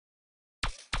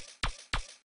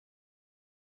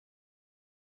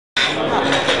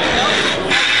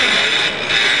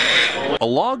A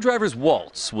log driver's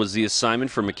waltz was the assignment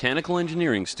for mechanical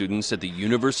engineering students at the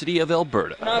University of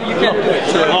Alberta.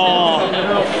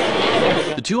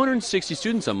 The 260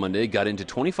 students on Monday got into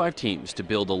 25 teams to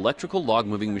build electrical log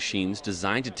moving machines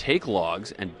designed to take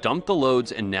logs and dump the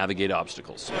loads and navigate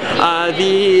obstacles.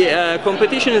 The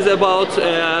competition is about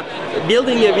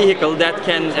building a vehicle that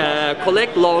can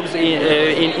collect logs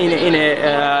in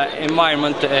an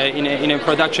environment, in a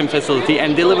production facility,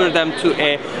 and deliver them to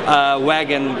a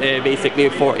wagon, basically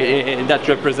for that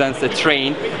represents a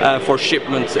train for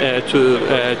shipment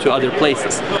to other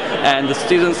places. And the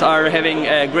students are having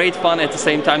great fun. At the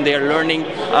same time, they are learning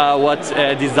what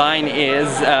design is,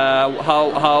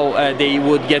 how they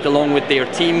would get along with their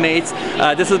teammates.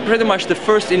 This is pretty much the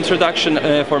first introduction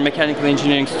for mechanical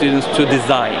engineering students to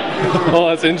design. Well,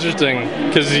 that's interesting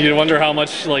because you wonder how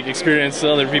much experience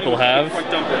other people have,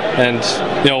 and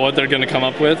what they're going to come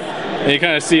up with. And you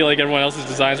kind of see everyone else's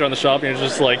designs around the shop, and you're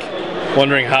just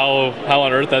wondering how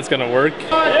on earth that's going to work.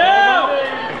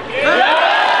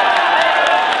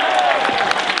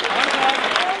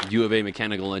 U of A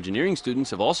mechanical engineering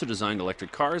students have also designed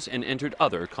electric cars and entered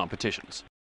other competitions.